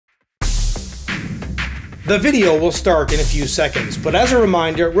The video will start in a few seconds, but as a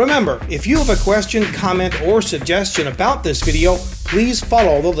reminder, remember, if you have a question, comment, or suggestion about this video, please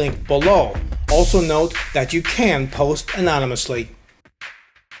follow the link below. Also note that you can post anonymously.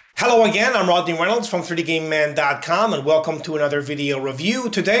 Hello again, I'm Rodney Reynolds from 3dgameman.com and welcome to another video review.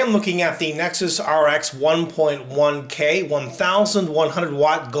 Today I'm looking at the Nexus RX-1.1K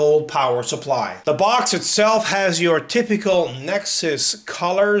 1100W gold power supply. The box itself has your typical Nexus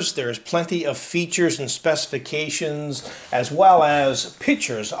colors. There's plenty of features and specifications as well as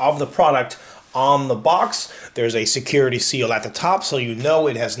pictures of the product on the box. There's a security seal at the top so you know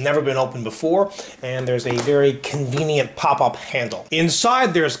it has never been opened before, and there's a very convenient pop-up handle.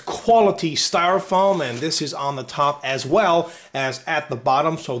 Inside there's quality styrofoam, and this is on the top as well as at the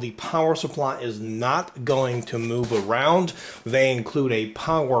bottom, so the power supply is not going to move around. They include a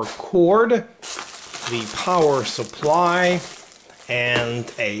power cord, the power supply,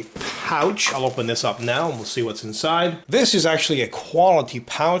 and a pouch. I'll open this up now and we'll see what's inside. This is actually a quality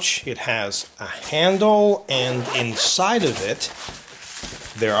pouch. It has a handle, and inside of it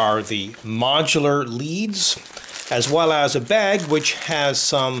there are the modular leads, as well as a bag which has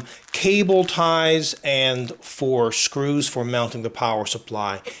some cable ties and 4 screws for mounting the power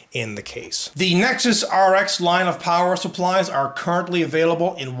supply in the case. The Nexus RX line of power supplies are currently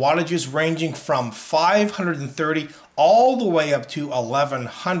available in wattages ranging from 530 all the way up to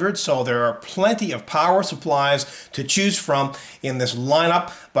 1100, so there are plenty of power supplies to choose from in this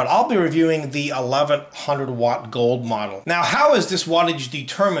lineup, but I'll be reviewing the 1100 watt gold model. Now, how is this wattage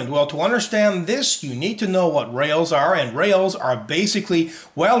determined? Well, to understand this, you need to know what rails are, and rails are basically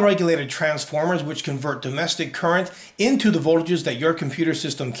well-regulated transformers which convert domestic current into the voltages that your computer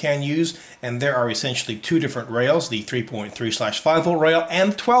system can use, and there are essentially 2 different rails, the 3.3/5 volt rail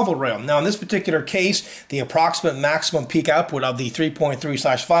and 12 volt rail. Now, in this particular case, the approximate maximum peak output of the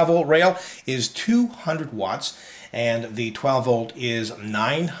 3.3/5 volt rail is 200 watts, and the 12 volt is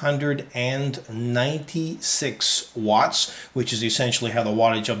 996 watts, which is essentially how the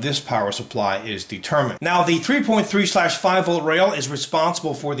wattage of this power supply is determined. Now, the 3.3/5 volt rail is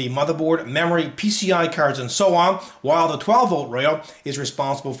responsible for the motherboard, memory, PCI cards, and so on, while the 12 volt rail is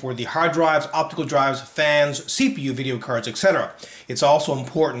responsible for the hard drives, optical drives, fans, CPU, video cards, etc. It's also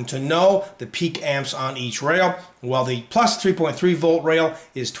important to know the peak amps on each rail. While the plus 3.3 volt rail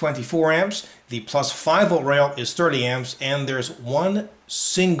is 24 amps, the plus 5 volt rail is 30 amps, and there's one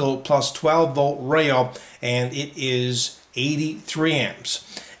single plus 12 volt rail, and it is 83 amps.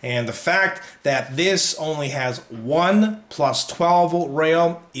 And the fact that this only has one plus 12 volt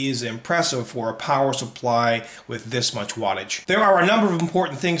rail is impressive for a power supply with this much wattage. There are a number of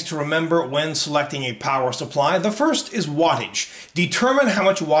important things to remember when selecting a power supply. The first is wattage. Determine how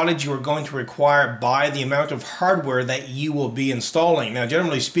much wattage you are going to require by the amount of hardware that you will be installing. Now,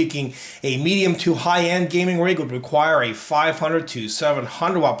 generally speaking, a medium to high-end gaming rig would require a 500 to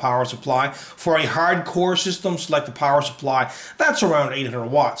 700 watt power supply. For a hardcore system, select a power supply that's around 800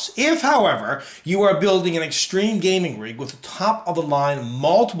 watts. If, however, you are building an extreme gaming rig with a top-of-the-line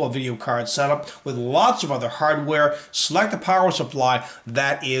multiple video card setup with lots of other hardware, select a power supply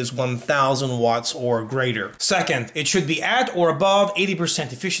that is 1000 watts or greater. Second, it should be at or above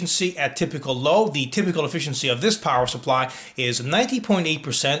 80% efficiency at typical load. The typical efficiency of this power supply is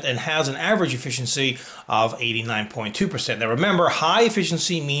 90.8% and has an average efficiency of 89.2%. Now remember, high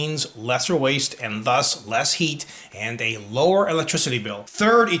efficiency means lesser waste and thus less heat and a lower electricity bill.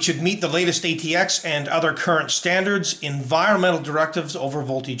 Third, it should meet the latest ATX and other current standards, environmental directives over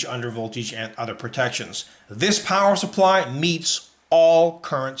voltage, under voltage, and other protections. This power supply meets all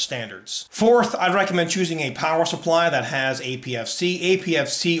current standards. Fourth, I'd recommend choosing a power supply that has APFC.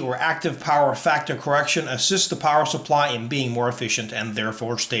 APFC, or active power factor correction, assists the power supply in being more efficient and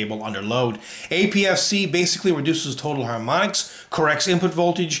therefore stable under load. APFC basically reduces total harmonics, corrects input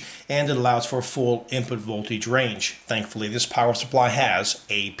voltage, and it allows for full input voltage range. Thankfully, this power supply has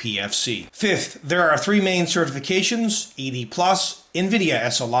APFC. Fifth, there are 3 main certifications: ED+, NVIDIA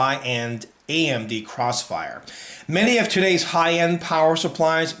SLI, and AMD Crossfire. Many of today's high-end power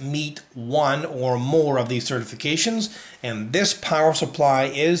supplies meet one or more of these certifications, and this power supply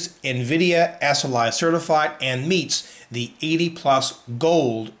is NVIDIA SLI certified and meets the 80+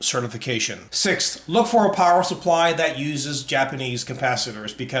 gold certification. Sixth, look for a power supply that uses Japanese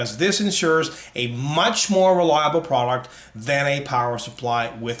capacitors, because this ensures a much more reliable product than a power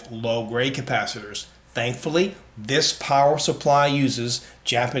supply with low-grade capacitors. Thankfully, this power supply uses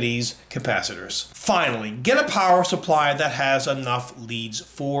Japanese capacitors. Finally, get a power supply that has enough leads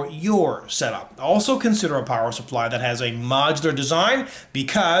for your setup. Also consider a power supply that has a modular design,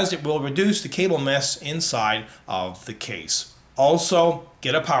 because it will reduce the cable mess inside of the case. Also,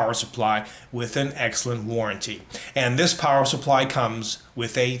 get a power supply with an excellent warranty. And this power supply comes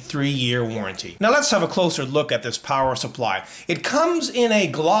with a 3-year warranty. Now let's have a closer look at this power supply. It comes in a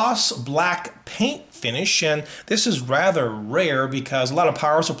gloss black paint finish, and this is rather rare because a lot of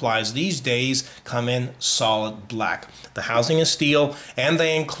power supplies these days come in solid black. The housing is steel, and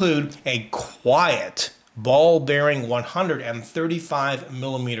they include a quiet ball-bearing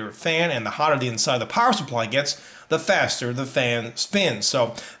 135mm fan, and the hotter the inside the power supply gets, the faster the fan spins.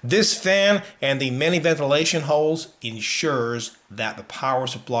 So this fan and the many ventilation holes ensures that the power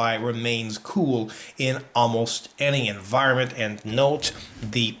supply remains cool in almost any environment. And note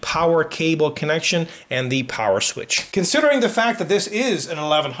the power cable connection and the power switch. Considering the fact that this is an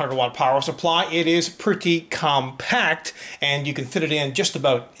 1100 watt power supply, it is pretty compact, and you can fit it in just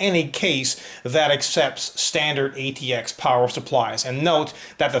about any case that accepts standard ATX power supplies. And note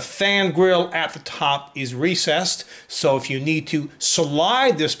that the fan grill at the top is recessed, so if you need to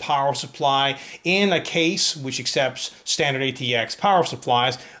slide this power supply in a case which accepts standard ATX power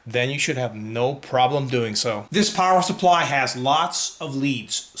supplies, then you should have no problem doing so. This power supply has lots of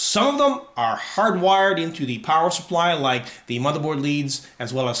leads. Some of them are hardwired into the power supply, like the motherboard leads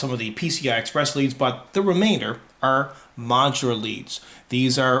as well as some of the PCI Express leads, but the remainder are modular leads.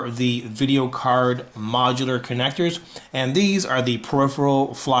 These are the video card modular connectors, and these are the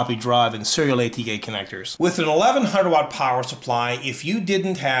peripheral floppy drive and serial ATA connectors. With an 1100 watt power supply, if you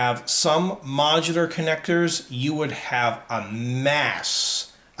didn't have some modular connectors, you would have a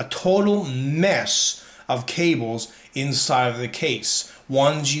total mess of cables inside of the case.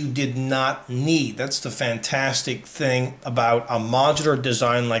 Ones you did not need. That's the fantastic thing about a modular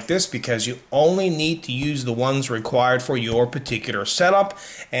design like this, because you only need to use the ones required for your particular setup,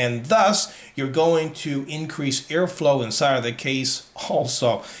 and thus you're going to increase airflow inside of the case.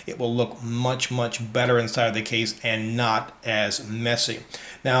 Also, it will look much better inside of the case and not as messy.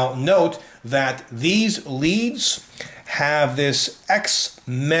 Now note that these leads have this X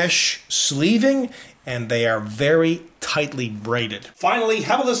mesh sleeving, and they are very tightly braided. Finally,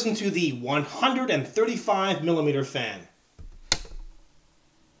 have a listen to the 135mm fan.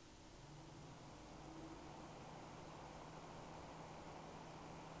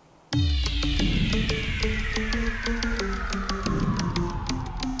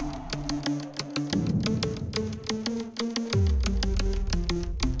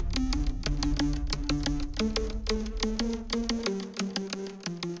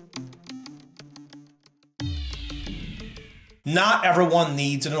 Not everyone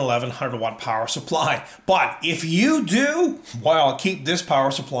needs an 1100 watt power supply, but if you do, well, keep this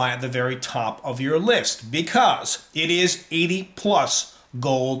power supply at the very top of your list because it is 80 plus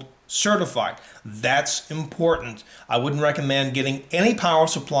gold certified. That's important. I wouldn't recommend getting any power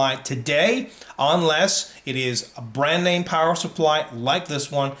supply today unless it is a brand name power supply like this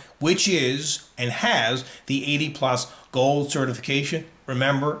one, which is and has the 80 plus gold certification.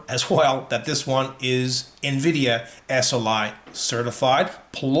 Remember as well that this one is NVIDIA SLI certified,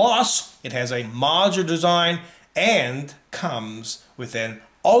 plus it has a modular design and comes with an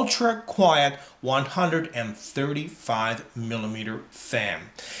ultra quiet 135mm fan.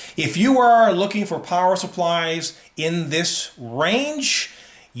 If you are looking for power supplies in this range,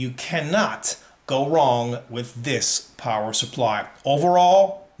 you cannot go wrong with this power supply.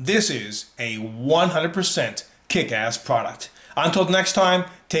 Overall, this is a 100% kick-ass product. Until next time,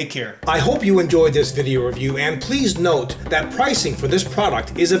 take care. I hope you enjoyed this video review, and please note that pricing for this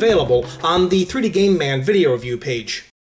product is available on the 3D Game Man video review page.